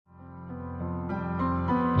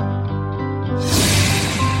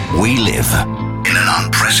We live in an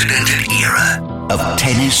unprecedented era of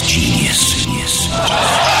tennis genius.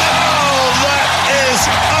 Oh, that is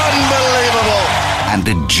unbelievable! And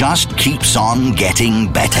it just keeps on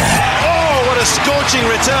getting better. Oh, what a scorching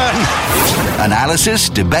return! Analysis,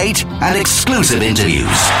 debate, and exclusive interviews.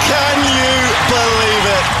 Can you believe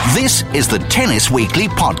it? This is the Tennis Weekly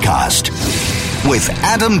podcast with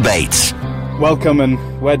Adam Bates. Welcome,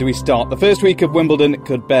 and where do we start? The first week of Wimbledon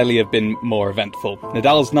could barely have been more eventful.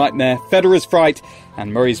 Nadal's nightmare, Federer's fright,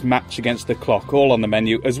 and Murray's match against the clock all on the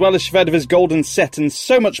menu, as well as Federer's golden set and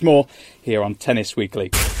so much more here on Tennis Weekly.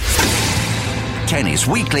 Tennis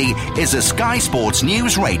Weekly is a Sky Sports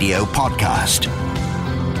News Radio podcast.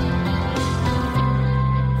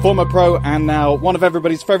 Former pro and now one of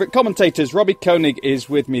everybody's favourite commentators, Robbie Koenig, is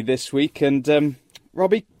with me this week. And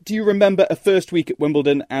Robbie, do you remember a first week at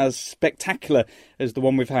Wimbledon as spectacular as the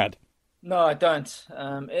one we've had? No, I don't.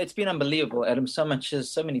 It's been unbelievable, Adam. So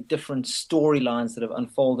many different storylines that have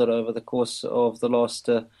unfolded over the course of the last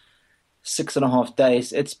 6.5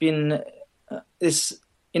 days. It's been this.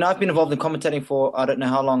 I've been involved in commentating for I don't know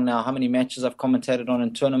how long now. How many matches I've commentated on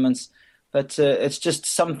in tournaments, but it's just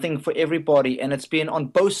something for everybody, and it's been on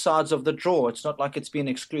both sides of the draw. It's not like it's been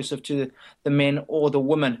exclusive to the men or the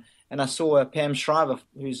women. And I saw Pam Shriver,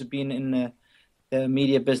 who's been in the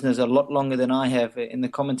media business a lot longer than I have in the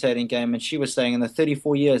commentating game. And she was saying in the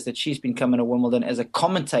 34 years that she's been coming to Wimbledon as a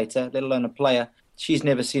commentator, let alone a player, she's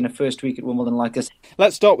never seen a first week at Wimbledon like this.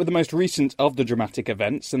 Let's start with the most recent of the dramatic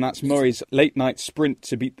events, and that's Murray's late-night sprint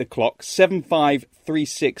to beat the clock, 7-5,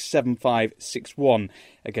 3-6, 7-5, 6-1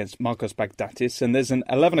 against Marcos Baghdatis, and there's an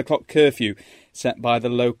 11 o'clock curfew set by the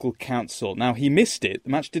local council. Now, he missed it. The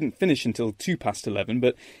match didn't finish until 11,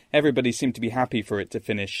 but everybody seemed to be happy for it to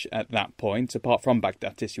finish at that point, apart from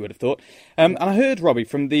Baghdatis, you would have thought. And I heard, Robbie,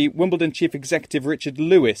 from the Wimbledon chief executive Richard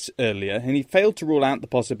Lewis earlier, and he failed to rule out the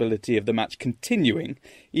possibility of the match continuing,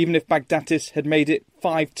 even if Baghdatis had made it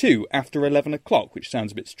 5-2 after 11 o'clock, which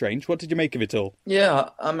sounds a bit strange. What did you make of it all? Yeah,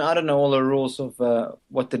 I mean, I don't know all the rules of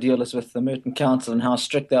what the deal is with the Merton Council and how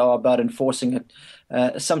strict they are about enforcing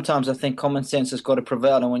it. Sometimes I think common sense has got to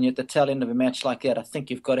prevail, and when you're at the tail end of a match like that, I think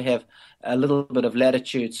you've got to have a little bit of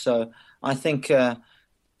latitude. So I think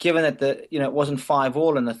given that it wasn't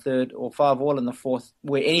 5-5 in the third or 5-5 in the fourth,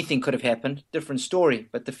 where anything could have happened, different story.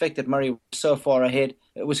 But the fact that Murray was so far ahead,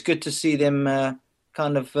 it was good to see them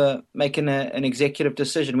making an executive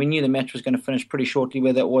decision. We knew the match was going to finish pretty shortly,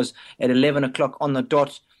 whether it was at 11 o'clock on the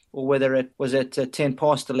dot or whether it was at 10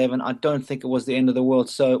 past 11. I don't think it was the end of the world.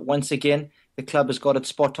 So once again, the club has got it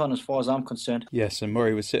spot on as far as I'm concerned. Yes, and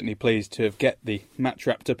Murray was certainly pleased to have get the match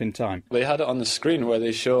wrapped up in time. They had it on the screen where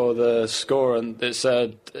they show the score, and it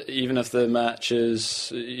said even if the match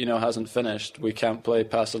hasn't finished, we can't play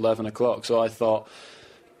past 11 o'clock. So I thought,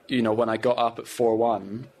 when I got up at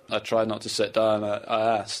 4-1, I tried not to sit down.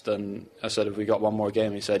 I asked, and I said, "Have we got one more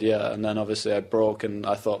game?" He said, "Yeah." And then obviously I broke, and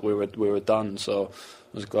I thought we were done. So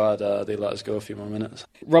I was glad they let us go a few more minutes.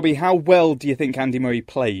 Robbie, how well do you think Andy Murray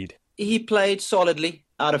played? He played solidly.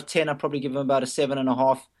 Out of 10, I'd probably give him about a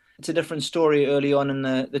 7.5. It's a different story early on in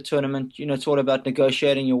the tournament. It's all about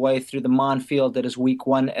negotiating your way through the minefield that is week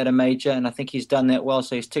one at a major, and I think he's done that well.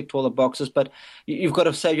 So he's ticked all the boxes. But you've got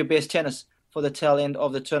to save your best tennis for the tail end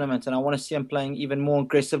of the tournament, and I want to see him playing even more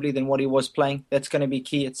aggressively than what he was playing. That's going to be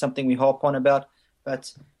key. It's something we harp on about,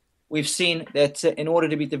 but we've seen that in order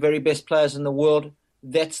to beat the very best players in the world,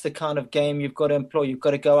 that's the kind of game you've got to employ. You've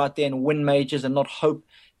got to go out there and win majors and not hope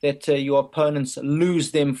that your opponents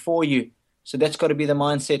lose them for you. So that's got to be the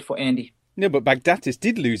mindset for Andy. No, but Baghdatis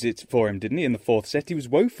did lose it for him, didn't he? In the fourth set, he was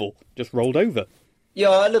woeful, just rolled over.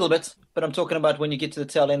 Yeah, a little bit. But I'm talking about when you get to the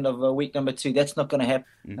tail end of week number 2, that's not going to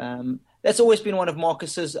happen. That's always been one of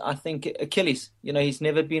Marcus's, I think, Achilles. He's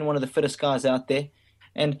never been one of the fittest guys out there.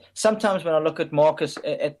 And sometimes when I look at Marcus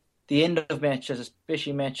at the end of matches,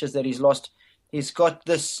 especially matches that he's lost, he's got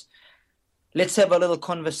this, let's have a little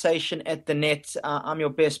conversation at the net. I'm your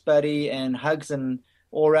best buddy, and hugs and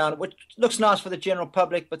all around, which looks nice for the general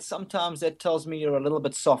public, but sometimes that tells me you're a little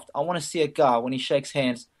bit soft. I want to see a guy, when he shakes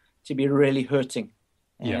hands, to be really hurting.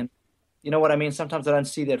 And yeah. You know what I mean? Sometimes I don't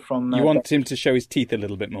see that from... You want him to show his teeth a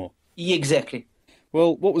little bit more. Yeah, exactly.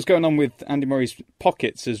 Well, what was going on with Andy Murray's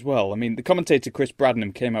pockets as well? I mean, the commentator Chris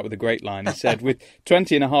Bradnam came out with a great line. He said, with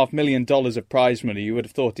 $20.5 million of prize money, you would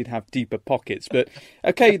have thought he'd have deeper pockets. But,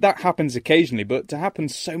 okay, that happens occasionally, but to happen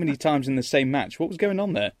so many times in the same match, what was going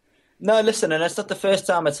on there? No, listen, and it's not the first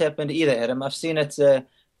time it's happened either, Adam. I've seen it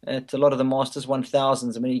at a lot of the Masters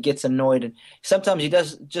 1000s. I mean, he gets annoyed, and sometimes he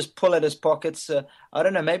does just pull at his pockets. I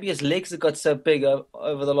don't know, maybe his legs have got so big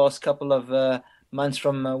over the last couple of months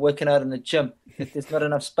from working out in the gym that there's not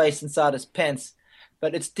enough space inside his pants.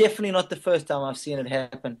 But it's definitely not the first time I've seen it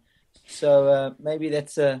happen. So maybe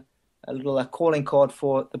that's a little calling card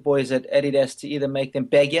for the boys at Adidas to either make them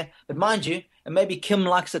baggier. But mind you, and maybe Kim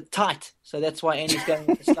likes it tight, so that's why Andy's going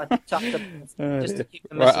with a slightly tighter just to keep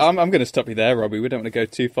the Right, I'm going to stop you there, Robbie. We don't want to go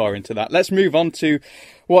too far into that. Let's move on to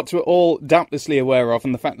what we're all doubtlessly aware of,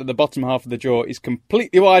 and the fact that the bottom half of the draw is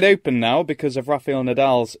completely wide open now because of Rafael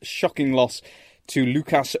Nadal's shocking loss to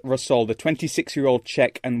Lukas Rosol, the 26-year-old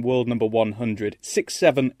Czech and world number 100.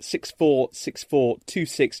 6-7, 6-4, 6-4,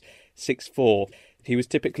 2-6, 6-4. He was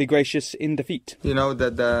typically gracious in defeat. You know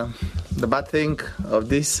that the bad thing of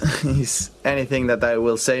this is anything that I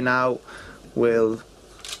will say now will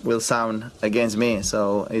sound against me.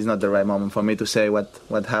 So it's not the right moment for me to say what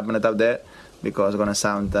happened out there, because it's going to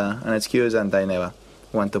sound an excuse, and I never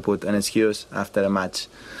want to put an excuse after a match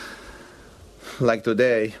like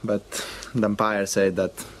today. But the umpire said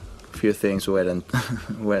that a few things weren't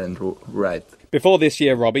right. Before this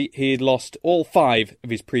year, Robbie, he had lost all 5 of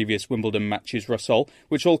his previous Wimbledon matches, Rosol,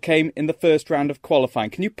 which all came in the first round of qualifying.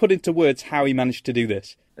 Can you put into words how he managed to do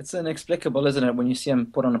this? It's inexplicable, isn't it, when you see him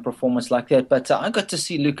put on a performance like that? But I got to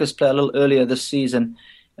see Lucas play a little earlier this season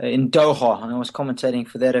in Doha, and I was commentating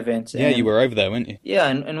for that event. Yeah, you were over there, weren't you? Yeah,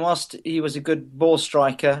 and whilst he was a good ball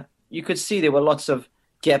striker, you could see there were lots of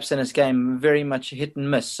gaps in his game, very much hit and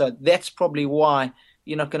miss. So that's probably why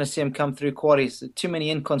you're not going to see him come through quarters. Too many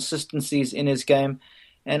inconsistencies in his game.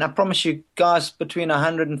 And I promise you, guys between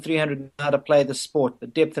 100 and 300 know how to play the sport. The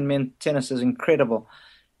depth in men's tennis is incredible.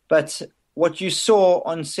 But what you saw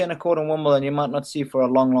on centre court in Wimbledon, you might not see for a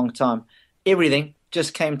long, long time. Everything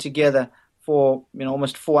just came together for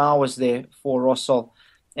almost 4 hours there for Rosol.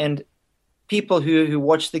 And people who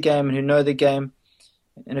watch the game and who know the game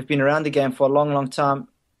and have been around the game for a long, long time,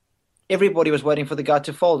 everybody was waiting for the guy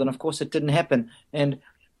to fold, and of course it didn't happen. And,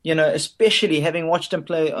 especially having watched him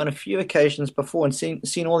play on a few occasions before and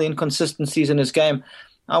seen all the inconsistencies in his game,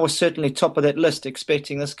 I was certainly top of that list,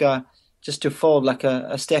 expecting this guy just to fold like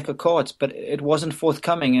a stack of cards. But it wasn't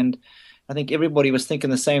forthcoming, and I think everybody was thinking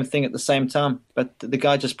the same thing at the same time. But the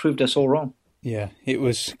guy just proved us all wrong. Yeah, it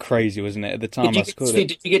was crazy, wasn't it, at the time I scored it?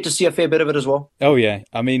 Did you get to see a fair bit of it as well? Oh, yeah.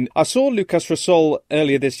 I mean, I saw Lukas Rosol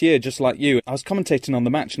earlier this year, just like you. I was commentating on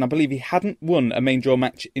the match, and I believe he hadn't won a main draw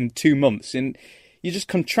match in 2 months. And you just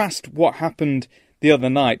contrast what happened the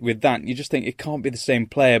other night with that, and you just think it can't be the same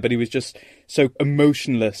player, but he was just so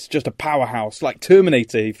emotionless, just a powerhouse, like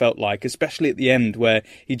Terminator, he felt like, especially at the end, where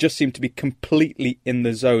he just seemed to be completely in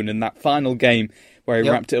the zone. And that final game where he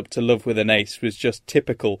wrapped it up to love with an ace was just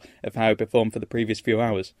typical of how he performed for the previous few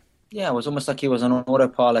hours. Yeah, it was almost like he was on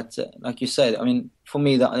autopilot, like you said. I mean, for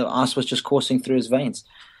me, the ice was just coursing through his veins.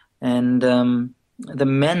 And the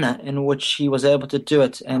manner in which he was able to do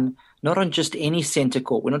it, and not on just any centre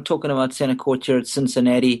court. We're not talking about centre court here at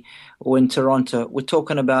Cincinnati or in Toronto. We're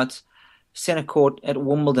talking about centre court at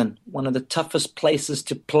Wimbledon, one of the toughest places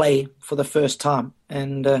to play for the first time.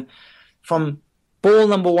 And from ball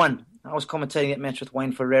number 1, I was commentating that match with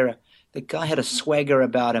Wayne Ferreira. The guy had a swagger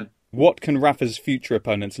about him. What can Rafa's future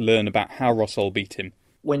opponents learn about how Rosol beat him?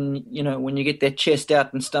 When you get their chest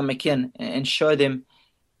out and stomach in, and show them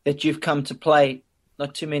that you've come to play,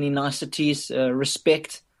 not too many niceties,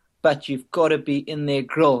 respect, but you've got to be in their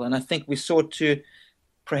grill. And I think we saw to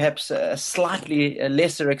perhaps a slightly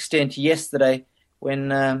lesser extent yesterday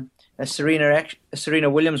when Serena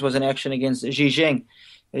Williams was in action against Zheng.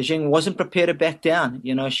 Zheng wasn't prepared to back down.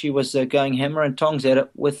 She was going hammer and tongs at it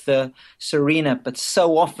with Serena. But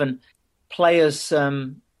so often players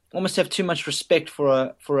almost have too much respect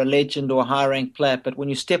for a legend or a high-ranked player. But when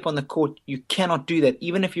you step on the court, you cannot do that.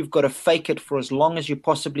 Even if you've got to fake it for as long as you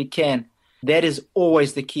possibly can, that is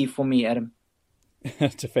always the key for me, Adam.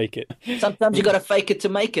 To fake it. Sometimes you got to fake it to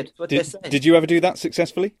make it. That's what they say. Did you ever do that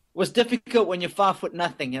successfully? It was difficult when you're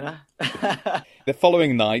 5'0", The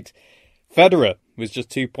following night, Federer was just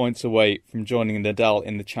 2 points away from joining Nadal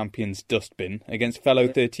in the champions' dustbin against fellow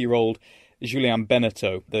 30-year-old Julian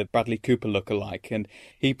Benneteau, the Bradley Cooper lookalike. And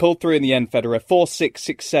he pulled through in the end, Federer, 4-6,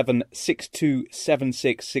 6-7, 6-2,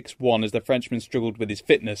 7-6, 6-1, as the Frenchman struggled with his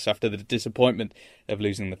fitness after the disappointment of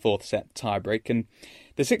losing the fourth set tiebreak. And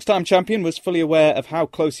the six-time champion was fully aware of how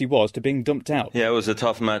close he was to being dumped out. Yeah, it was a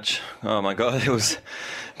tough match. Oh my God, it was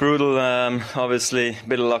brutal. Obviously, a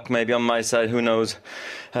bit of luck maybe on my side, who knows.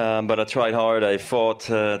 But I tried hard. I fought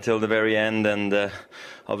till the very end, and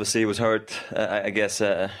obviously he was hurt, I guess,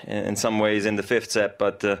 in some ways in the fifth set.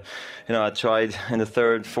 But I tried in the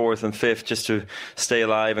third, fourth, and fifth just to stay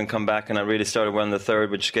alive and come back. And I really started well in the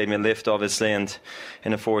third, which gave me a lift, obviously. And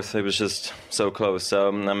in the fourth, it was just so close. So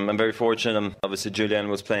I'm very fortunate. Obviously, Julian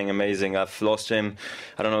was playing amazing. I've lost him.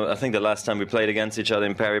 I don't know. I think the last time we played against each other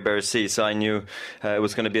in Paris-Bercy, so I knew it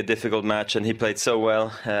was going to be a difficult match. And he played so well.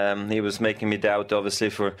 He was making me doubt, obviously,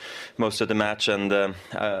 for most of the match, and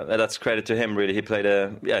that's credit to him. Really, he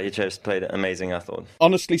just played amazing, I thought.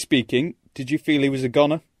 Honestly speaking, did you feel he was a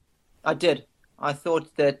goner? I did. I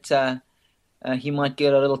thought that he might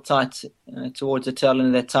get a little tight towards the tail end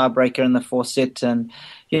of that tiebreaker in the fourth set, and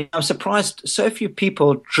I'm surprised so few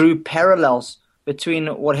people drew parallels between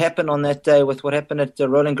what happened on that day with what happened at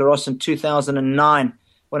Roland Garros in 2009,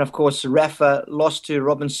 when, of course, Rafa lost to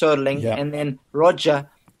Robin Soderling, and then Roger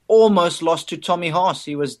almost lost to Tommy Haas.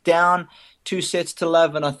 He was down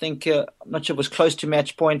 2-0, and I think, I'm not sure if it was close to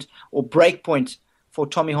match point or break point for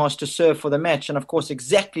Tommy Haas to serve for the match. And, of course,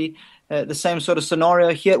 exactly the same sort of scenario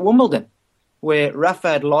here at Wimbledon, where Rafa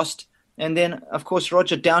had lost, and then, of course,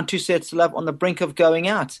 Roger down 2-0 on the brink of going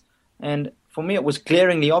out. And for me, it was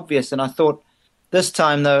glaringly obvious, and I thought this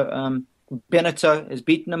time, though, Benito has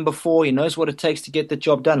beaten him before. He knows what it takes to get the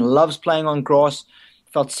job done, loves playing on grass,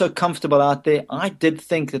 felt so comfortable out there. I did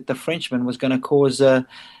think that the Frenchman was going to cause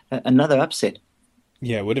another upset.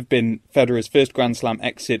 Yeah, it would have been Federer's first Grand Slam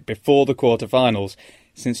exit before the quarterfinals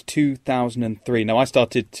since 2003. Now, I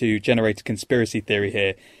started to generate a conspiracy theory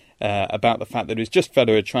here about the fact that it was just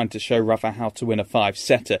Federer trying to show Rafa how to win a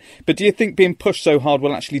five-setter. But do you think being pushed so hard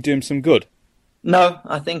will actually do him some good? No,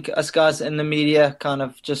 I think us guys in the media kind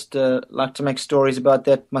of just like to make stories about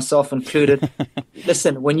that, myself included.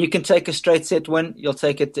 Listen, when you can take a straight set win, you'll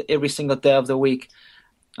take it every single day of the week.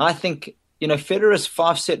 I think, Federer's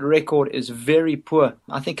 5-set record is very poor.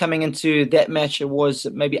 I think coming into that match, it was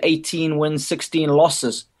maybe 18 wins, 16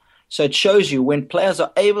 losses. So it shows you when players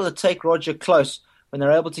are able to take Roger close, when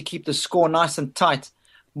they're able to keep the score nice and tight,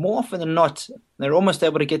 more often than not, they're almost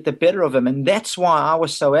able to get the better of him. And that's why I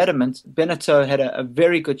was so adamant. Benito had a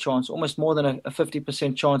very good chance, almost more than a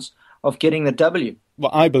 50% chance of getting the W. Well,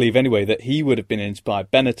 I believe anyway that he would have been inspired,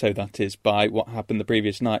 Benito that is, by what happened the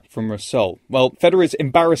previous night from Rafael. Well, Federer's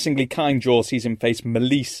embarrassingly kind draw sees him face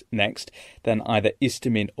Malisse next, then either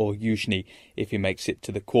Istomin or Yuzhny if he makes it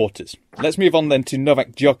to the quarters. Let's move on then to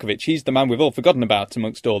Novak Djokovic. He's the man we've all forgotten about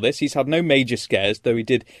amongst all this. He's had no major scares, though he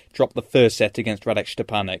did drop the first set against Radek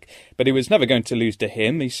Stepanek. But he was never going to lose to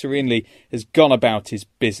him. He serenely has gone about his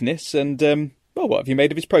business. And, what have you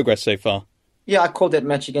made of his progress so far? Yeah, I called that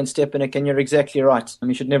match against Stepanek, and you're exactly right.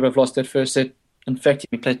 He should never have lost that first set. In fact,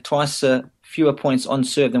 he played twice fewer points on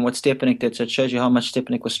serve than what Stepanek did, so it shows you how much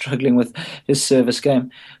Stepanek was struggling with his service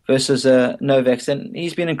game versus Novak's. And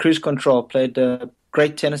he's been in cruise control, played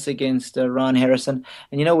great tennis against Ryan Harrison.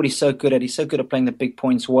 And you know what he's so good at? He's so good at playing the big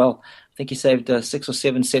points well. I think he saved 6 or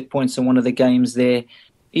 7 set points in one of the games there.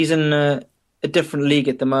 He's in a different league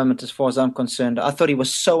at the moment as far as I'm concerned. I thought he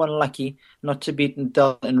was so unlucky not to beat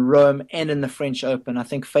Nadal in Rome and in the French Open. I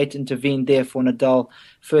think fate intervened there for Nadal,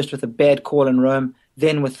 first with a bad call in Rome,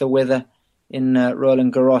 then with the weather in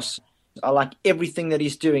Roland Garros. I like everything that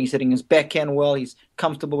he's doing. He's hitting his backhand well. He's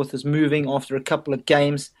comfortable with his moving after a couple of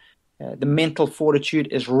games. The mental fortitude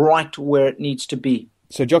is right where it needs to be.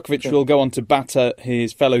 So Djokovic will go on to batter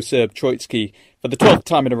his fellow Serb Troitsky for the 12th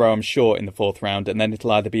time in a row, I'm sure, in the fourth round. And then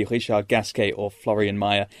it'll either be Richard Gasquet or Florian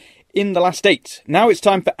Mayer in the last 8. Now it's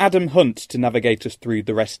time for Adam Hunt to navigate us through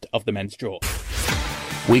the rest of the men's draw.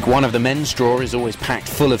 Week 1 of the men's draw is always packed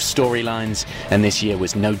full of storylines, and this year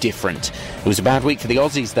was no different. It was a bad week for the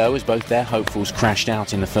Aussies, though, as both their hopefuls crashed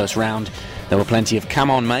out in the first round. There were plenty of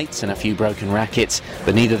come-on mates and a few broken rackets,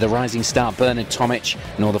 but neither the rising star Bernard Tomic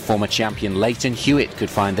nor the former champion Leighton Hewitt could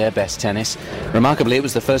find their best tennis. Remarkably, it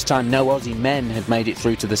was the first time no Aussie men had made it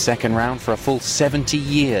through to the second round for a full 70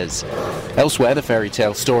 years. Elsewhere, the fairy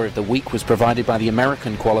tale story of the week was provided by the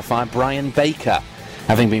American qualifier Brian Baker.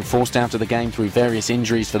 Having been forced out of the game through various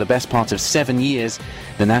injuries for the best part of 7 years,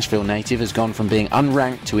 the Nashville native has gone from being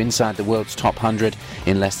unranked to inside the world's top 100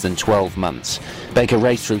 in less than 12 months. Baker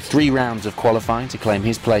raced through 3 rounds of qualifying to claim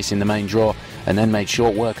his place in the main draw, and then made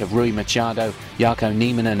short work of Rui Machado, Jarkko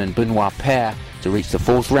Nieminen and Benoit Paire to reach the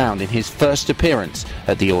 4th round in his first appearance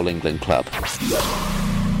at the All England club.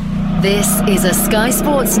 This is a Sky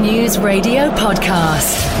Sports News radio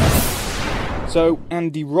podcast. So,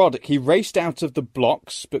 Andy Roddick, he raced out of the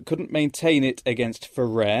blocks but couldn't maintain it against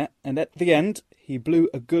Ferrer, and at the end, he blew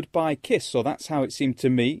a goodbye kiss, or that's how it seemed to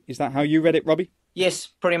me. Is that how you read it, Robbie? Yes,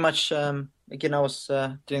 pretty much. Again, I was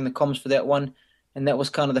doing the comms for that one. And that was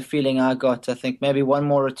kind of the feeling I got. I think maybe one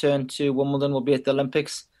more return to Wimbledon will be at the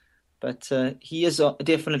Olympics. But he is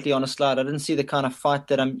definitely on a slide. I didn't see the kind of fight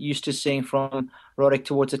that I'm used to seeing from Roddick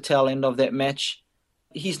towards the tail end of that match.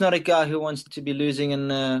 He's not a guy who wants to be losing in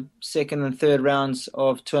the second and third rounds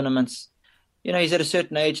of tournaments. You know, he's at a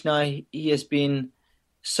certain age now. He has been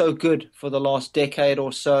so good for the last decade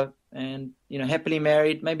or so. And, you know, happily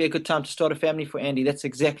married. Maybe a good time to start a family for Andy. That's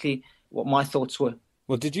exactly what my thoughts were.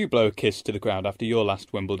 Well, did you blow a kiss to the crowd after your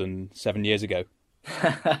last Wimbledon 7 years ago?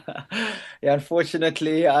 Yeah,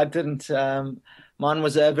 unfortunately, I didn't. Mine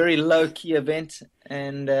was a very low-key event,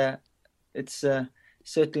 and it's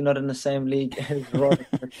certainly not in the same league as Rob.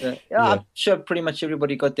 But, I'm sure pretty much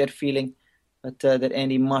everybody got that feeling, but that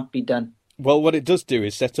Andy might be done. Well, what it does do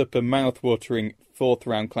is set up a mouth-watering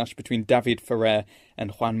fourth-round clash between David Ferrer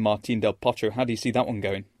and Juan Martín del Potro. How do you see that one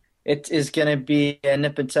going? It is going to be a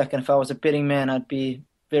nip and tuck, and if I was a betting man, I'd be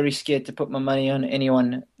very scared to put my money on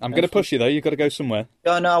anyone. I'm going to push you, though. You've got to go somewhere.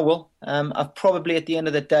 Oh, no, I will. I've probably, at the end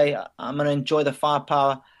of the day, I'm going to enjoy the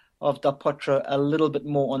firepower of Del Potro a little bit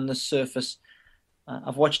more on the surface.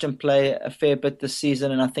 I've watched him play a fair bit this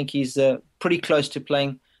season, and I think he's pretty close to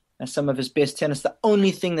playing some of his best tennis. The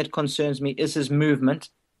only thing that concerns me is his movement.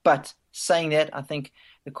 But saying that, I think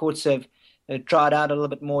the courts have dried out a little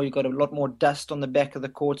bit more. You've got a lot more dust on the back of the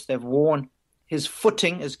courts. They've worn. His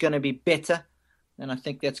footing is going to be better, and I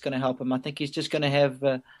think that's going to help him. I think he's just going to have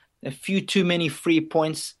a few too many free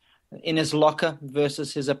points in his locker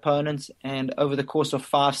versus his opponents, and over the course of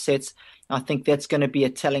 5 sets, I think that's going to be a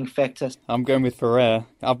telling factor. I'm going with Ferrer.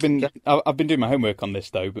 I've been doing my homework on this,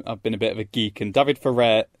 though. I've been a bit of a geek, and David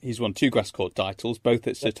Ferrer, he's won 2 grass court titles, both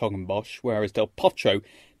at Sertogenbosch, whereas Del Potro,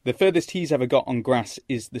 the furthest he's ever got on grass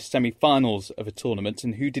is the semi-finals of a tournament,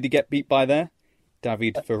 and who did he get beat by there?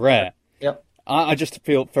 David Ferrer. Yep. I just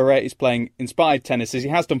feel Ferrer is playing inspired tennis, as he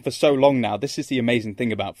has done for so long now. This is the amazing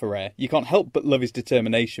thing about Ferrer. You can't help but love his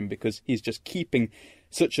determination, because he's just keeping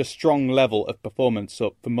such a strong level of performance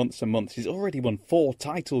up for months and months. He's already won 4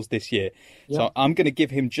 titles this year. Yep. So I'm going to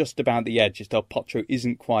give him just about the edge, as Del Potro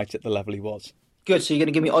isn't quite at the level he was. Good, so you're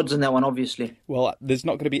going to give me odds on that one, obviously. Well, there's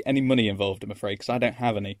not going to be any money involved, I'm afraid, because I don't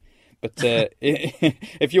have any. But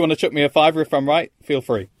if you want to chuck me a fiver if I'm right, feel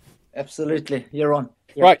free. Absolutely, you're on.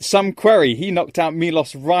 Yep. Right, Sam Querrey, he knocked out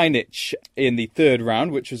Milos Raonic in the third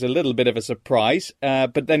round, which was a little bit of a surprise.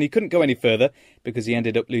 But then he couldn't go any further because he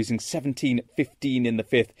ended up losing 17-15 in the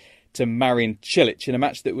fifth to Marin Cilic in a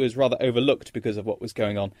match that was rather overlooked because of what was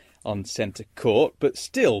going on centre court. But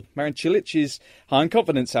still, Marin Cilic is high in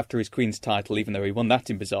confidence after his Queen's title, even though he won that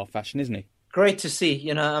in bizarre fashion, isn't he? Great to see.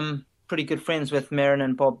 You know, I'm pretty good friends with Marin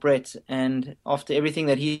and Bob Brett, and after everything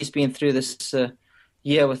that he's been through this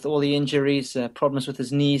year with all the injuries, problems with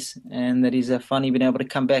his knees, and that he's finally been able to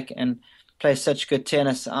come back and play such good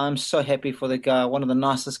tennis. I'm so happy for the guy, one of the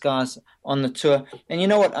nicest guys on the tour. And you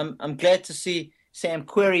know what? I'm glad to see Sam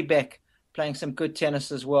Querrey back playing some good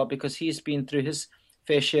tennis as well, because he's been through his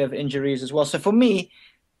fair share of injuries as well. So for me,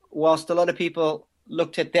 whilst a lot of people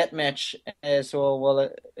looked at that match as, well,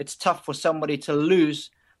 it's tough for somebody to lose,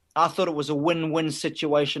 I thought it was a win-win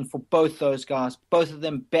situation for both those guys. Both of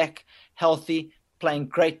them back healthy, playing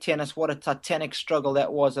great tennis. What a titanic struggle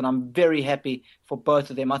that was, and I'm very happy for both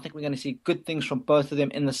of them. I think we're going to see good things from both of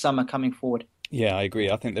them in the summer coming forward. Yeah, I agree.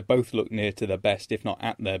 I think they both look near to their best, if not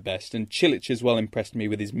at their best. And Cilic as well impressed me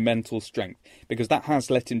with his mental strength, because that has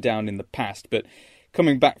let him down in the past. But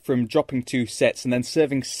coming back from dropping 2 sets and then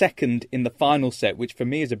serving second in the final set, which for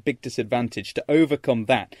me is a big disadvantage, to overcome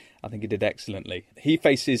that, I think he did excellently. He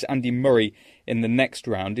faces Andy Murray in the next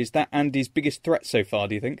round. Is that Andy's biggest threat so far,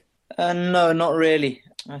 do you think? No, not really.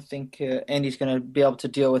 I think Andy's going to be able to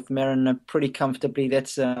deal with Marin pretty comfortably.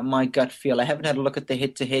 That's my gut feel. I haven't had a look at the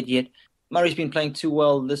head-to-head yet. Murray's been playing too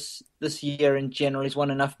well this year in general. He's won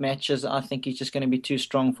enough matches. I think he's just going to be too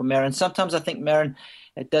strong for Marin. Sometimes I think Marin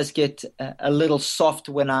does get a little soft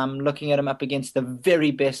when I'm looking at him up against the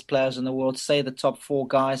very best players in the world, say the top 4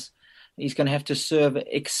 guys. He's going to have to serve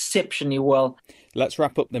exceptionally well. Let's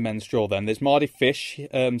wrap up the men's draw then. There's Mardy Fish,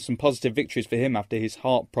 some positive victories for him after his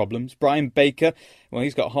heart problems. Brian Baker, well,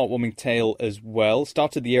 he's got a heartwarming tale as well.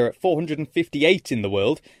 Started the year at 458 in the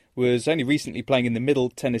world. Was only recently playing in the Middle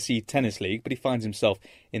Tennessee Tennis League, but he finds himself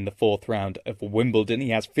in the 4th round of Wimbledon. He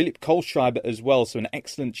has Philipp Kohlschreiber as well, so an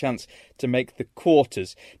excellent chance to make the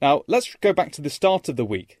quarters. Now, let's go back to the start of the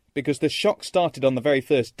week. because the shock started on the very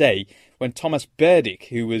first day when Thomas Berdych,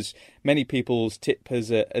 who was many people's tip as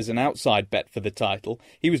an outside bet for the title,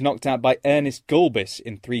 he was knocked out by Ernest Gulbis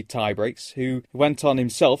in 3 tiebreaks, who went on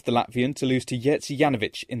himself, the Latvian, to lose to Jerzy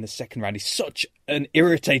Janowicz in the second round. He's such an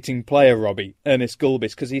irritating player, Robbie, Ernest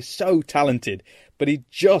Gulbis, because he's so talented, but he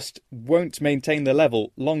just won't maintain the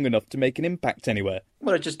level long enough to make an impact anywhere.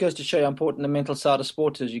 Well, it just goes to show how important the mental side of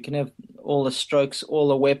sport is. You can have all the strokes, all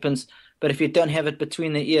the weapons, but if you don't have it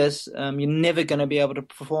between the ears, you're never going to be able to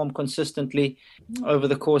perform consistently over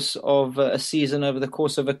the course of a season, over the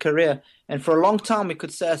course of a career. And for a long time, we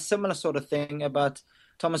could say a similar sort of thing about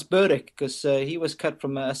Thomas Berdych, because he was cut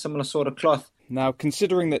from a similar sort of cloth. Now,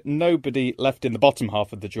 considering that nobody left in the bottom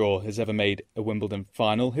half of the draw has ever made a Wimbledon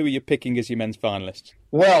final, who are you picking as your men's finalists?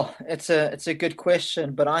 Well, it's a good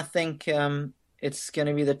question, but I think it's going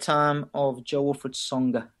to be the time of Jo-Wilfried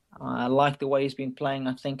Tsonga. I like the way he's been playing.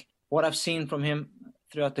 I think what I've seen from him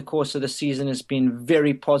throughout the course of the season has been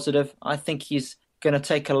very positive. I think he's going to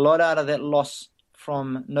take a lot out of that loss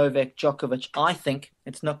from Novak Djokovic. I think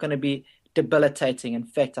it's not going to be debilitating. In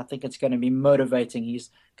fact, I think it's going to be motivating.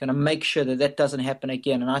 He's going to make sure that doesn't happen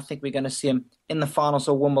again. And I think we're going to see him in the finals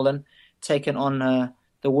of Wimbledon taking on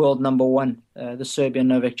the world number one, the Serbian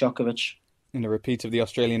Novak Djokovic. In a repeat of the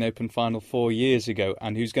Australian Open final 4 years ago.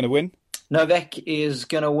 And who's going to win? Novak is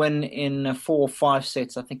going to win in 4 or 5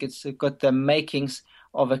 sets. I think it's got the makings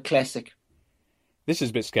of a classic. This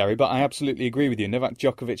is a bit scary, but I absolutely agree with you. Novak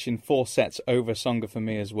Djokovic in 4 sets over Tsonga for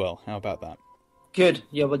me as well. How about that? Good.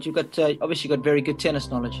 Yeah, but you've got obviously got very good tennis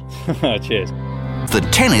knowledge. Cheers. The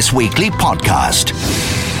Tennis Weekly Podcast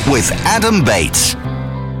with Adam Bates.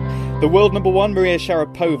 The world number one, Maria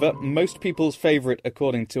Sharapova, most people's favourite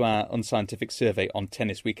according to our unscientific survey on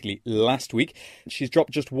Tennis Weekly last week. She's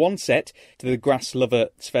dropped just 1 set to the grass lover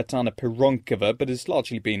Svetlana Pironkova, but has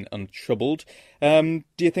largely been untroubled. Do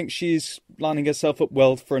you think she's lining herself up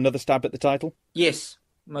well for another stab at the title? Yes,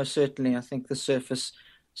 most certainly. I think the surface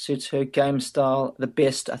suits her game style the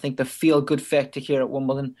best. I think the feel-good factor here at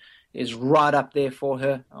Wimbledon is right up there for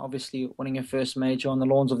her. Obviously, winning her first major on the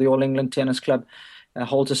lawns of the All England Tennis Club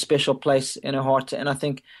holds a special place in her heart. And I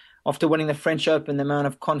think after winning the French Open, the amount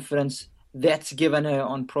of confidence that's given her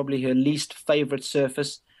on probably her least favourite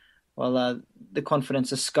surface, well, the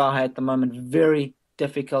confidence is sky high at the moment. Very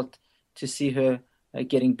difficult to see her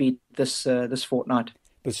getting beat this fortnight.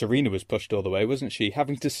 But Serena was pushed all the way, wasn't she?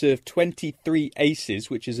 Having to serve 23 aces,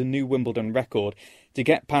 which is a new Wimbledon record, to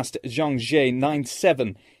get past Zhang Jie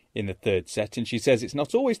 9-7 in the third set, and she says it's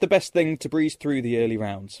not always the best thing to breeze through the early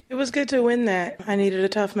rounds. It was good to win that. I needed a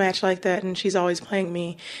tough match like that, and she's always playing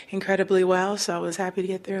me incredibly well, so I was happy to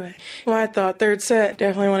get through it. Well, I thought third set,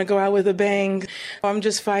 definitely want to go out with a bang. I'm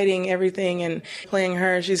just fighting everything and playing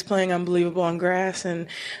her. She's playing unbelievable on grass, and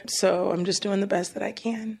so I'm just doing the best that I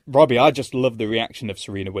can. Robbie, I just love the reaction of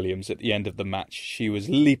Serena Williams at the end of the match. She was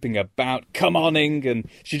leaping about, come on-ing, and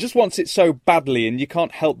she just wants it so badly, and you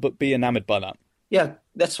can't help but be enamoured by that. Yeah,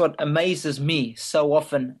 that's what amazes me so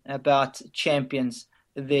often about champions,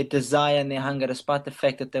 their desire and their hunger, despite the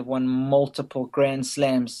fact that they've won multiple Grand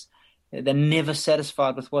Slams. They're never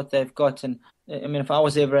satisfied with what they've got. And I mean, if I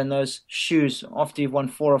was ever in those shoes, after you've won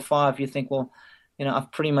 4 or 5, you think, well, you know,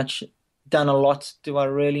 I've pretty much done a lot. Do I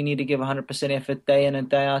really need to give 100% effort day in and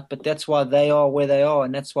day out? But that's why they are where they are,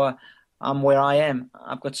 and that's why I'm where I am.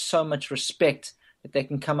 I've got so much respect that they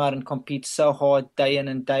can come out and compete so hard day in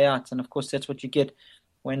and day out. And of course, that's what you get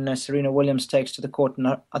when Serena Williams takes to the court. And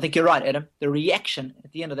I think you're right, Adam. The reaction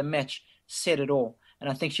at the end of the match said it all. And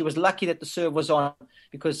I think she was lucky that the serve was on,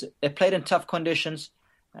 because they played in tough conditions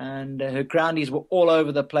and her groundies were all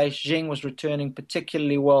over the place. Zheng was returning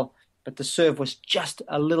particularly well, but the serve was just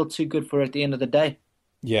a little too good for her at the end of the day.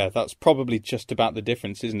 Yeah, that's probably just about the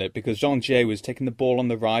difference, isn't it? Because Zhang Jie was taking the ball on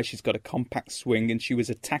the rise, she's got a compact swing and she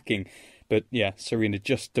was attacking. But yeah, Serena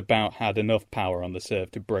just about had enough power on the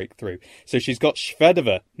serve to break through. So she's got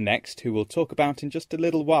Federer next, who we'll talk about in just a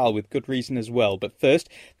little while with good reason as well. But first,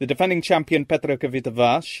 the defending champion Petra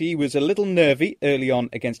Kvitova, she was a little nervy early on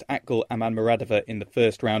against Akgul Amanmuradova in the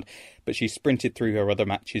first round, but she sprinted through her other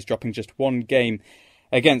matches, dropping just 1 game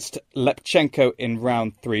against Lepchenko in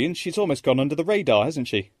round 3, and she's almost gone under the radar, hasn't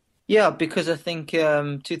she? Yeah, because I think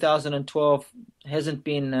 2012 hasn't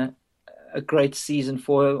been a great season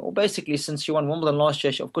for her. Well, basically, since she won Wimbledon last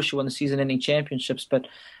year, of course she won the season-ending championships, but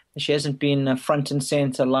she hasn't been front and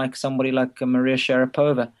centre like somebody like Maria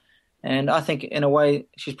Sharapova. And I think, in a way,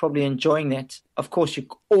 she's probably enjoying that. Of course,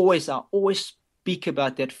 I always speak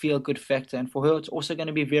about that feel-good factor, and for her, it's also going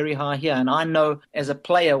to be very high here. And I know, as a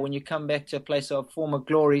player, when you come back to a place of former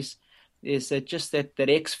glories, there's just that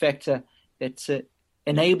X factor that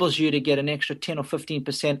enables you to get an extra 10 or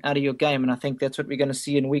 15% out of your game. And I think that's what we're going to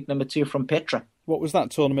see in week number 2 from Petra. What was that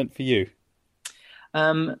tournament for you?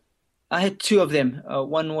 I had 2 of them.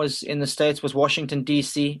 One was in the States, was Washington,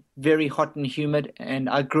 D.C., very hot and humid. And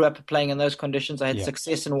I grew up playing in those conditions. I had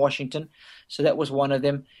success in Washington. So that was one of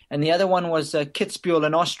them. And the other one was Kitzbühel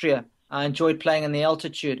in Austria. I enjoyed playing in the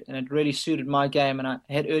altitude, and it really suited my game. And I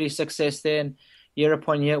had early success there, and year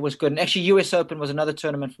upon year it was good. And actually, US Open was another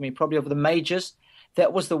tournament for me, probably over the majors.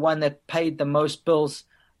 That was the one that paid the most bills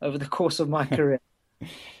over the course of my career.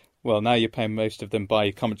 Well, now you're paying most of them by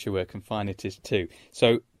your commentary work, and fine it is too.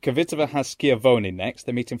 So Kvitova has Schiavone next.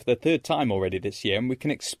 They're meeting for the 3rd time already this year, and we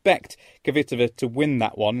can expect Kvitova to win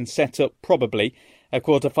that one and set up probably a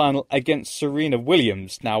quarter-final against Serena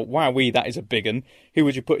Williams. Now, wowee, that is a big one. Who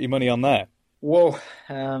would you put your money on there? Whoa,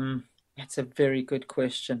 that's a very good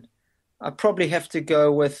question. I'd probably have to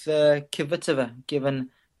go with Kvitova,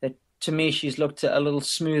 given that to me she's looked a little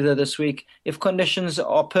smoother this week. If conditions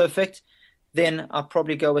are perfect, then I'll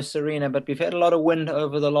probably go with Serena. But we've had a lot of wind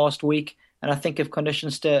over the last week, and I think if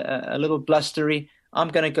conditions stay a little blustery, I'm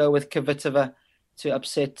going to go with Kvitova to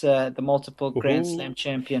upset the multiple Grand Slam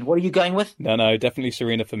champion. What are you going with? No, definitely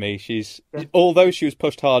Serena for me. Although she was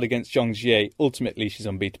pushed hard against Zhang Jie, ultimately she's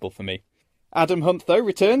unbeatable for me. Adam Hunt, though,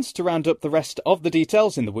 returns to round up the rest of the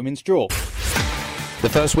details in the women's draw. The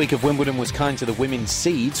first week of Wimbledon was kind to the women's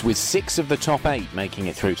seeds, with 6 of the top 8 making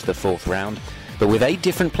it through to the 4th round. But with 8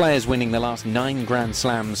 different players winning the last 9 Grand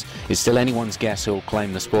Slams, it's still anyone's guess who'll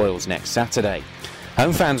claim the spoils next Saturday.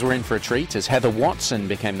 Home fans were in for a treat as Heather Watson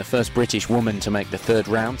became the first British woman to make the 3rd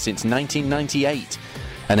round since 1998.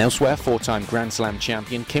 And elsewhere, 4-time Grand Slam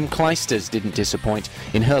champion Kim Clijsters didn't disappoint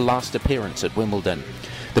in her last appearance at Wimbledon.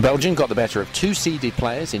 The Belgian got the better of 2 seeded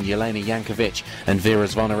players in Jelena Jankovic and Vera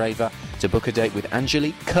Zvonareva to book a date with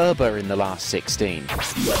Angelique Kerber in the last 16.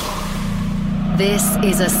 This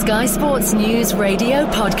is a Sky Sports News radio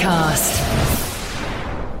podcast.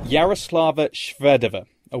 Yaroslava Shvedova,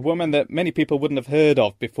 a woman that many people wouldn't have heard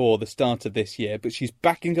of before the start of this year, but she's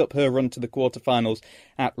backing up her run to the quarterfinals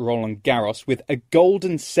at Roland Garros with a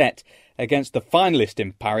golden set against the finalist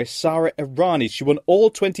in Paris, Sara Errani. She won all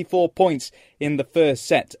 24 points in the first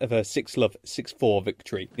set of her 6-love, 6-4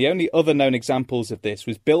 victory. The only other known examples of this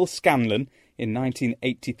was Bill Scanlon in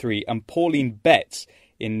 1983 and Pauline Betts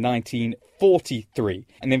in 1943.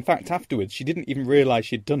 And in fact, afterwards, she didn't even realise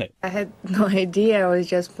she'd done it. I had no idea. I was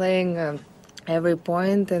just playing every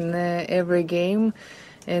point and every game.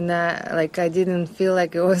 And I didn't feel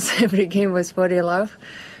like it was every game was 40 love.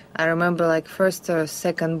 I remember first or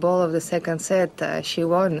second ball of the second set, she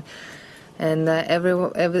won. And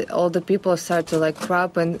all the people started to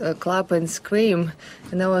clap and scream.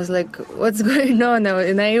 And I was like, what's going on?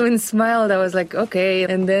 And I even smiled. I was like, okay.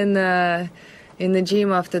 And then in the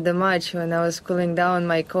gym after the match, when I was cooling down,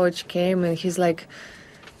 my coach came and he's like,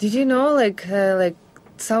 did you know,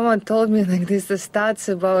 someone told me this the stats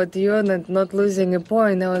about you not losing a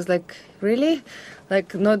point. I was like, really?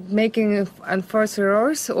 Not making unforced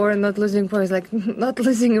errors or not losing points? Not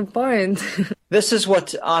losing a point. This is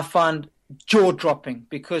what I find jaw-dropping,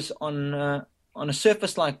 because on a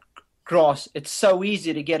surface like grass, it's so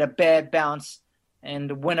easy to get a bad bounce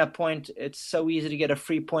and win a point. It's so easy to get a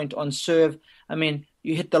free point on serve. I mean,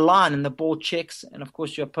 you hit the line and the ball checks, and of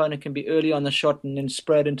course your opponent can be early on the shot and then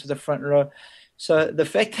spread into the front row. So the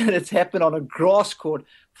fact that it's happened on a grass court,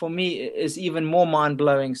 for me, is even more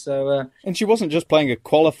mind-blowing. So, and she wasn't just playing a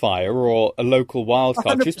qualifier or a local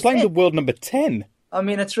wildcard. She was playing the world number 10. I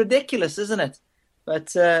mean, it's ridiculous, isn't it?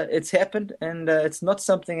 But it's happened, and it's not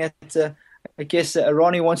something that I guess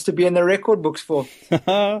Ronnie wants to be in the record books for.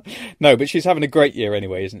 No, but she's having a great year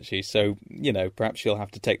anyway, isn't she? So, perhaps she'll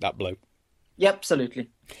have to take that blow. Yep, absolutely.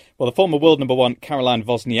 Well, the former world number 1, Caroline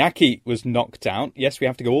Wozniacki, was knocked out. Yes, we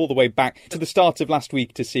have to go all the way back to the start of last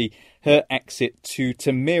week to see her exit to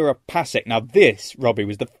Tamira Pasek. Now, this, Robbie,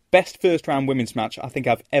 was the best first-round women's match I think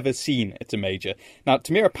I've ever seen at a major. Now,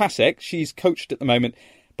 Tamira Pasek, she's coached at the moment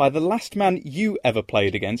by the last man you ever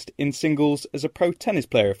played against in singles as a pro tennis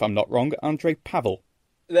player, if I'm not wrong, Andrei Pavel.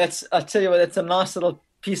 I tell you what, that's a nice little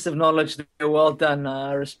piece of knowledge there. Well done.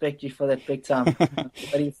 I respect you for that big time.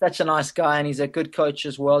 But he's such a nice guy, and he's a good coach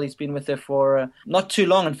as well. He's been with her for not too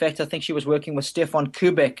long. In fact, I think she was working with Stefan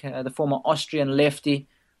Kubek, the former Austrian lefty,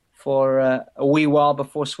 for a wee while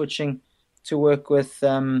before switching to work with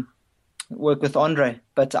Andre.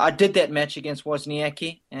 But I did that match against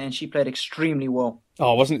Wozniacki, and she played extremely well.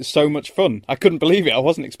 Oh, wasn't it so much fun? I couldn't believe it. I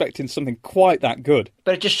wasn't expecting something quite that good.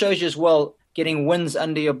 But it just shows you as well, getting wins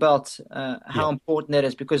under your belt, how important that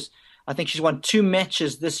is, because I think she's won 2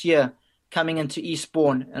 matches this year coming into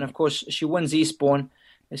Eastbourne. And of course, she wins Eastbourne,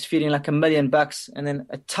 is feeling like $1 million, and then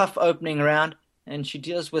a tough opening round, and she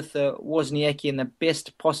deals with Wozniacki in the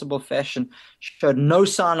best possible fashion. She showed no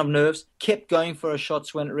sign of nerves, kept going for her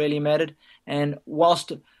shots when it really mattered, and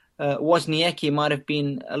whilst Wozniacki might have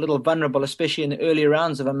been a little vulnerable, especially in the early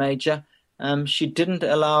rounds of a major, she didn't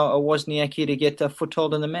allow Wozniacki to get a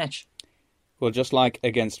foothold in the match. Well, just like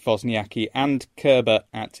against Wozniacki and Kerber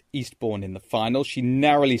at Eastbourne in the final, she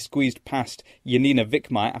narrowly squeezed past Janina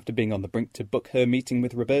Wickmeyer after being on the brink to book her meeting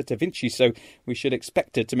with Roberta Vinci. So we should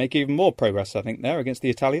expect her to make even more progress, I think, there against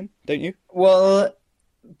the Italian, don't you? Well,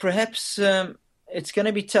 perhaps it's going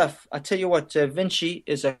to be tough. I tell you what, Vinci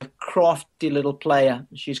is a crafty little player.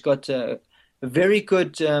 She's got a very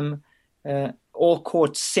good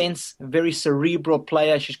all-court sense, a very cerebral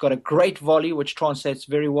player. She's got a great volley, which translates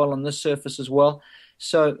very well on this surface as well.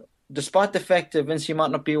 So despite the fact that Vinci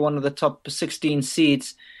might not be one of the top 16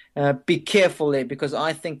 seeds, be careful there, because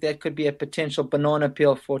I think that could be a potential banana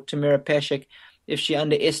peel for Tamira Paszek if she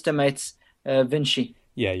underestimates Vinci.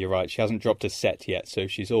 Yeah, you're right. She hasn't dropped a set yet, so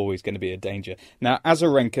she's always going to be a danger. Now,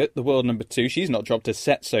 Azarenka, the world number 2, she's not dropped a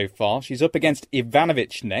set so far. She's up against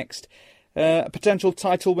Ivanovic next. A potential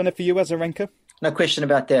title winner for you, Azarenka? No question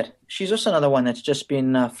about that. She's also another one that's just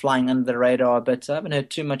been flying under the radar, but I haven't heard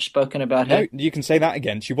too much spoken about her. No, you can say that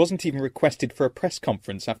again. She wasn't even requested for a press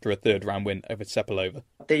conference after a third-round win over Sepulova.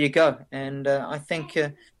 There you go. And I think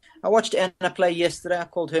I watched Anna play yesterday. I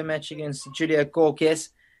called her match against Julia Gorges,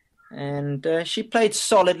 and she played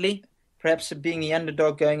solidly. Perhaps being the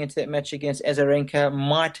underdog going into that match against Azarenka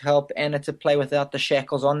might help Anna to play without the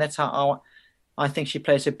shackles on. That's how I think she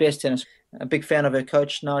plays her best tennis. A big fan of her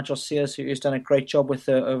coach, Nigel Sears, who's done a great job with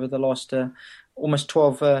her over the last almost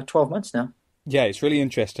 12 months now. Yeah, it's really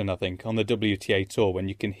interesting, I think, on the WTA Tour when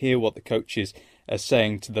you can hear what the coaches are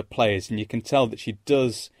saying to the players, and you can tell that she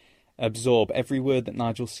does absorb every word that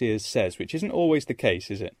Nigel Sears says, which isn't always the case,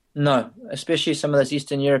 is it? No, especially some of those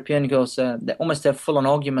Eastern European girls, they almost have full-on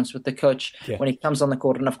arguments with the coach when he comes on the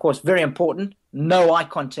court. And, of course, very important, no eye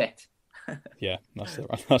contact. Yeah,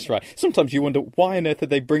 that's right. Sometimes you wonder why on earth are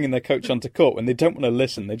they bringing their coach onto court when they don't want to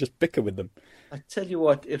listen? They just bicker with them. I tell you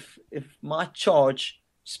what, if my charge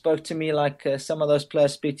spoke to me like some of those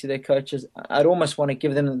players speak to their coaches, I'd almost want to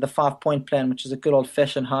give them the 5-point plan, which is a good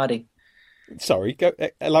old-fashioned hiding. Sorry, go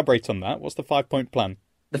elaborate on that. What's the 5-point plan?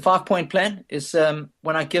 The 5-point plan is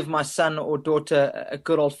when I give my son or daughter a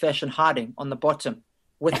good old-fashioned hiding on the bottom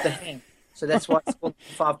with the hand. So that's why it's called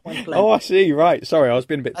the 5-point plan. Oh, I see. Right. Sorry, I was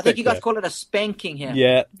being a bit I think you guys there. call it a spanking here.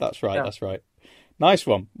 Yeah, that's right. Yeah. That's right. Nice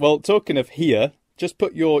one. Well, talking of here, just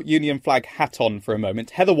put your Union flag hat on for a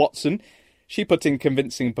moment. Heather Watson, she put in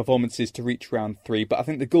convincing performances to reach round 3, but I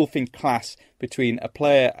think the golfing class between a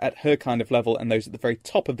player at her kind of level and those at the very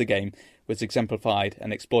top of the game was exemplified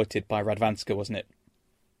and exploited by Radwanska, wasn't it?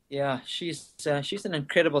 Yeah, she's an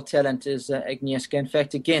incredible talent, is Agnieszka. In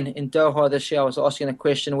fact, again, in Doha this year, I was asking the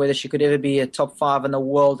question whether she could ever be a top 5 in the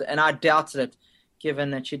world, and I doubted it,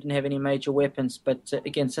 given that she didn't have any major weapons. But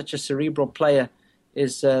again, such a cerebral player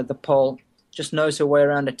is the Pole. Just knows her way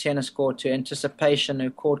around a tennis court, her anticipation, her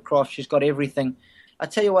court craft. She's got everything. I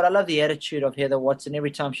tell you what, I love the attitude of Heather Watson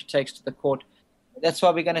every time she takes to the court. That's why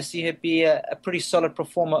we're going to see her be a pretty solid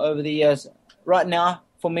performer over the years. Right now,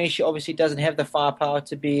 for me, she obviously doesn't have the firepower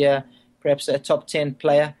to be perhaps a top 10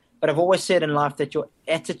 player. But I've always said in life that your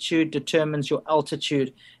attitude determines your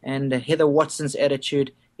altitude. And Heather Watson's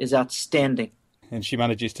attitude is outstanding. And she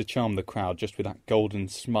manages to charm the crowd just with that golden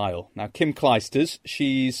smile. Now, Kim Clijsters,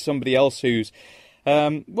 she's somebody else who's,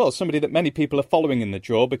 somebody that many people are following in the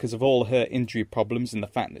draw because of all her injury problems and the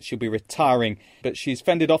fact that she'll be retiring. But she's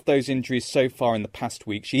fended off those injuries so far in the past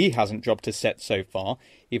week. She hasn't dropped a set so far,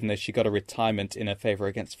 even though she got a retirement in her favour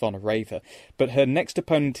against Vonareva. But her next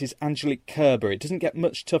opponent is Angelique Kerber. It doesn't get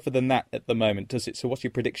much tougher than that at the moment, does it? So what's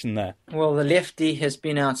your prediction there? Well, the lefty has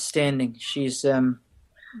been outstanding. She's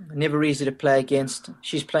never easy to play against.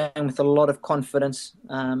 She's playing with a lot of confidence.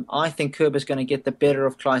 I think Kerber's going to get the better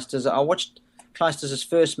of Clijsters. I watched Clijsters'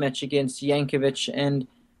 first match against Jankovic, and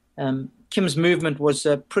Kim's movement was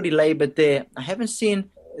pretty laboured there. I haven't seen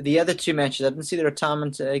the other two matches. I didn't see the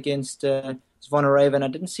retirement against Zvonareva, and I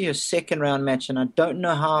didn't see her second round match, and I don't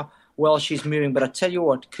know how well she's moving. But I tell you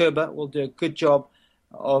what, Kerber will do a good job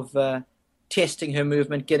of testing her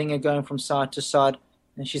movement, getting her going from side to side.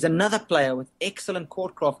 And she's another player with excellent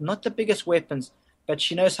court craft, not the biggest weapons, but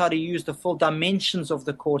she knows how to use the full dimensions of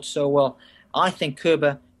the court so well. I think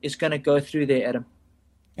Kerber is going to go through there, Adam.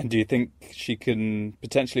 And do you think she can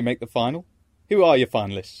potentially make the final? Who are your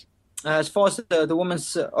finalists? As far as the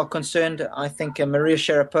women's are concerned, I think Maria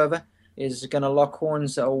Sharapova is going to lock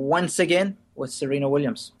horns once again with Serena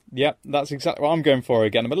Williams. Yeah, that's exactly what I'm going for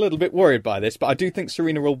again. I'm a little bit worried by this, but I do think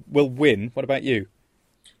Serena will win. What about you?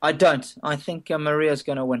 I don't. I think Maria's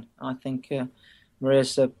going to win. I think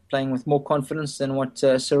Maria's playing with more confidence than what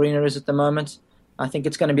Serena is at the moment. I think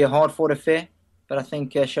it's going to be a hard-fought affair, but I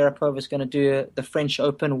think Sharapova is going to do the French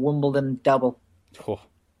Open Wimbledon double. Oh,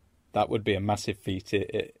 that would be a massive feat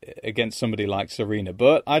against somebody like Serena.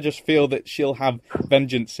 But I just feel that she'll have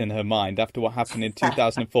vengeance in her mind after what happened in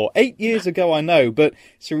 2004. 8 years ago, I know, but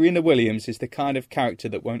Serena Williams is the kind of character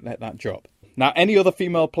that won't let that drop. Now, any other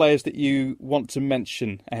female players that you want to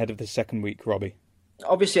mention ahead of the second week, Robbie?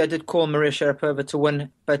 Obviously, I did call Maria Sharapova to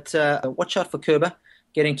win, but watch out for Kerber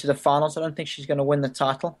getting to the finals. I don't think she's going to win the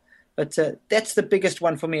title. But that's the biggest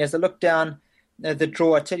one for me. As I look down the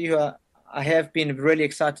draw, I tell you who I have been really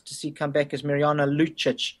excited to see come back is Mirjana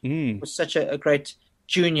Lucic. Was such a great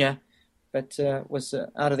junior, but was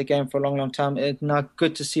out of the game for a long, long time. Now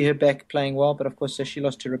good to see her back playing well, but of course she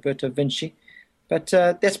lost to Roberto Vinci. But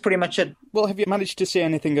that's pretty much it. Well, have you managed to see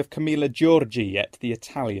anything of Camila Giorgi yet, the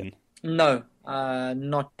Italian? No,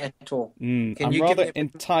 not at all. I'm rather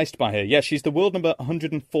enticed by her. Yeah, she's the world number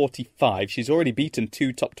 145. She's already beaten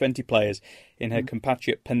 2 top 20 players in her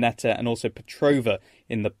compatriot Panetta and also Petrova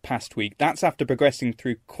in the past week. That's after progressing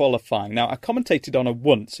through qualifying. Now, I commentated on her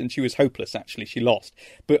once and she was hopeless, actually. She lost.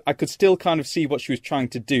 But I could still kind of see what she was trying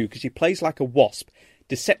to do because she plays like a wasp.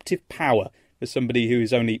 Deceptive power for somebody who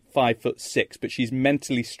is only 5'6", but she's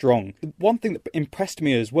mentally strong. One thing that impressed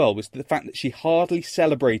me as well was the fact that she hardly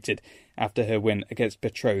celebrated after her win against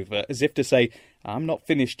Petrova, as if to say, I'm not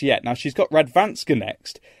finished yet. Now, she's got Radvanska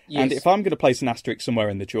next, and if I'm going to place an asterisk somewhere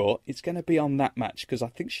in the draw, it's going to be on that match, because I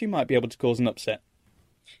think she might be able to cause an upset.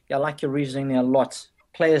 Yeah, I like your reasoning there a lot.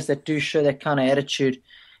 Players that do show that kind of attitude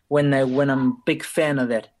when they win, I'm a big fan of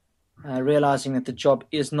that. Realizing that the job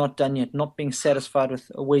is not done yet, not being satisfied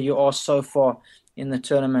with where you are so far in the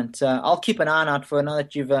tournament. I'll keep an eye out for her now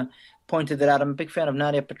that you've pointed that out. I'm a big fan of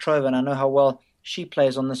Nadia Petrova, and I know how well she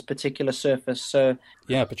plays on this particular surface. So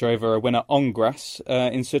yeah, Petrova, a winner on grass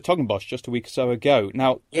in Sertogenbosch just a week or so ago.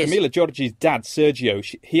 Now, Camila Giorgi's dad, Sergio,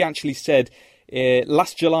 he actually said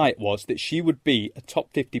last July it was that she would be a top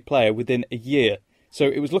 50 player within a year. So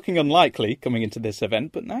it was looking unlikely coming into this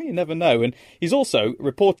event, but now you never know. And he's also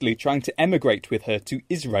reportedly trying to emigrate with her to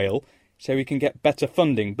Israel so he can get better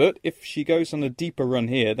funding. But if she goes on a deeper run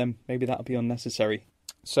here, then maybe that'll be unnecessary.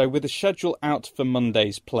 So with the schedule out for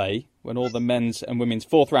Monday's play, when all the men's and women's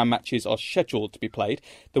fourth round matches are scheduled to be played,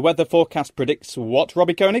 the weather forecast predicts what,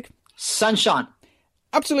 Robbie Koenig? Sunshine.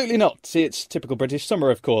 Absolutely not. It's typical British summer,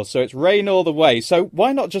 of course, so it's rain all the way. So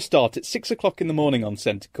why not just start at 6 o'clock in the morning on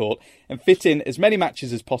centre court and fit in as many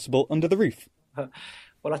matches as possible under the roof? Well,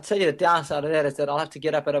 I'll tell you the downside of that is that I'll have to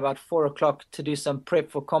get up at about 4 o'clock to do some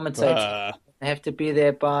prep for commentating. I have to be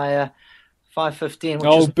there by 5:15.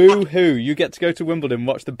 Oh, boo-hoo. You get to go to Wimbledon and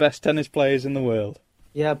watch the best tennis players in the world.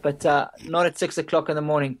 Yeah, but not at 6 o'clock in the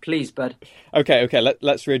morning, please, bud. Okay,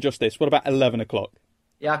 let's readjust this. What about 11 o'clock?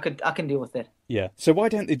 Yeah, I can deal with that. Yeah. So why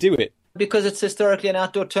don't they do it? Because it's historically an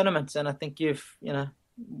outdoor tournament, and I think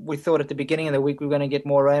we thought at the beginning of the week we were going to get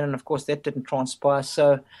more rain, and of course that didn't transpire.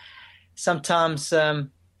 So sometimes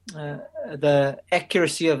the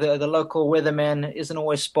accuracy of the local weatherman isn't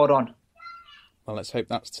always spot on. Well, let's hope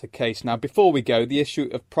that's the case. Now, before we go, the issue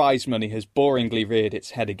of prize money has boringly reared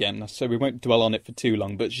its head again, so we won't dwell on it for too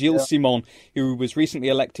long. But Gilles Simon, who was recently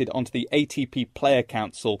elected onto the ATP Player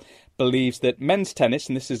Council, believes that men's tennis,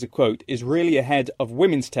 and this is a quote, is really ahead of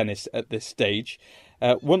women's tennis at this stage.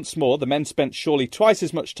 Once more, the men spent surely twice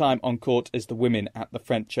as much time on court as the women at the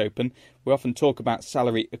French Open. We often talk about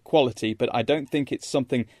salary equality, but I don't think it's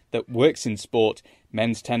something that works in sport.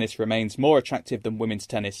 Men's tennis remains more attractive than women's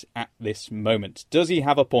tennis at this moment. Does he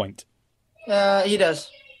have a point? He does.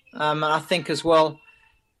 And I think as well,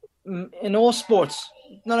 in all sports,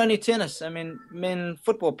 not only tennis, I mean, men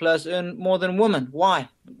football players earn more than women. Why?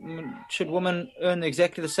 Should women earn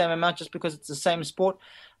exactly the same amount just because it's the same sport?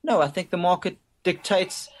 No, I think the market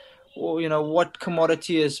dictates, what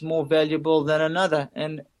commodity is more valuable than another.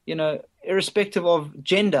 And, irrespective of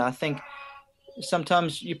gender, I think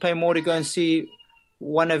sometimes you pay more to go and see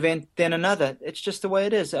one event than another. It's just the way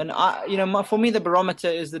it is. And, for me, the barometer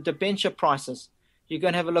is the debenture prices. You go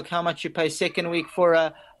and have a look how much you pay second week for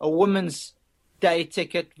a women's day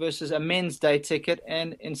ticket versus a men's day ticket.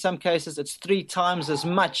 And in some cases, it's 3 times as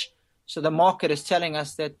much. So the market is telling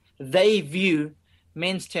us that they view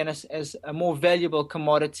men's tennis as a more valuable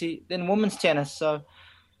commodity than women's tennis. So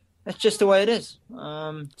that's just the way it is.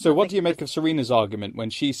 So what do you make of Serena's argument when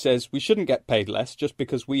she says we shouldn't get paid less just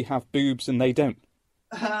because we have boobs and they don't?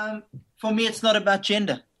 For me, it's not about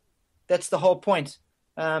gender. That's the whole point.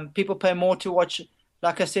 People pay more to watch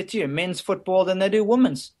like I said to you, men's football than they do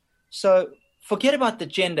women's. So forget about the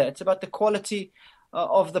gender. It's about the quality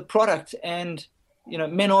of the product. And,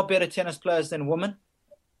 men are better tennis players than women.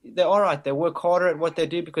 They're all right. They work harder at what they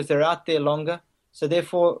do because they're out there longer. So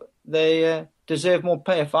therefore, they deserve more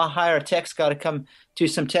pay. If I hire a tax guy to come do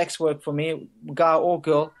some tax work for me, guy or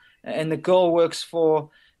girl, and the girl works for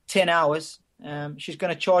 10 hours, she's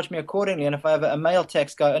going to charge me accordingly. And if I have a male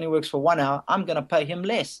tax guy who only works for 1 hour, I'm going to pay him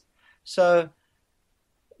less. So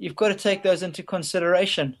you've got to take those into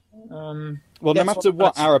consideration. Well, no matter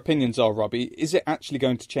what our opinions are, Robbie, is it actually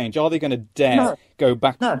going to change? Are they going to dare go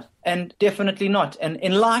back? No, and definitely not. And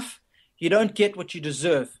in life, you don't get what you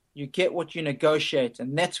deserve. You get what you negotiate.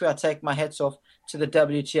 And that's where I take my hats off to the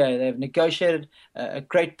WTA. They've negotiated a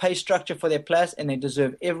great pay structure for their players, and they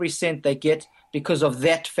deserve every cent they get because of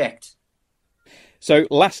that fact. So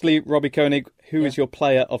lastly, Robbie Koenig, who is your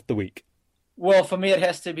player of the week? Well, for me, it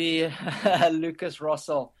has to be Lucas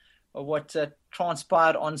Russell. What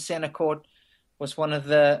transpired on centre court was one of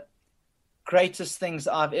the greatest things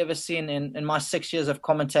I've ever seen in my 6 years of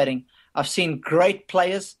commentating. I've seen great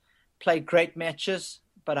players play great matches,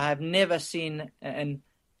 but I have never seen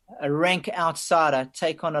a rank outsider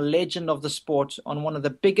take on a legend of the sport on one of the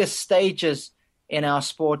biggest stages in our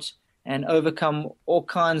sport and overcome all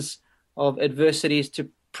kinds of adversities to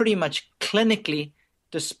pretty much clinically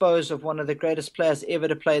dispose of one of the greatest players ever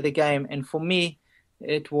to play the game. And for me,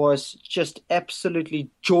 it was just absolutely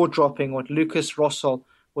jaw-dropping what Lucas Russell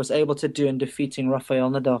was able to do in defeating Rafael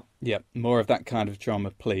Nadal. Yeah, more of that kind of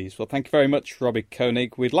drama, please. Well, thank you very much, Robbie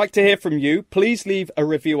Koenig. We'd like to hear from you. Please leave a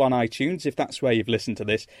review on iTunes if that's where you've listened to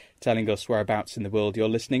this, telling us whereabouts in the world you're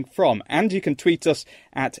listening from. And you can tweet us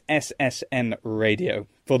at SSN Radio.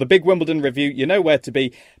 For the big Wimbledon review, you know where to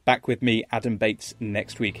be. Back with me, Adam Bates,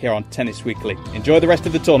 next week here on Tennis Weekly. Enjoy the rest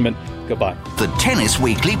of the tournament. Goodbye. The Tennis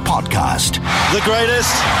Weekly Podcast. The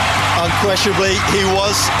greatest, unquestionably, he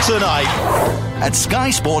was tonight. At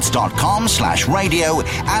skysports.com/radio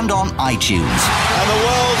and on iTunes. And the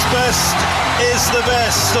world's best is the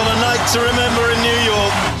best on a night to remember in New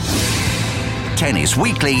York. Tennis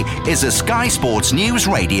Weekly is a Sky Sports News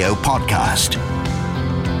Radio podcast.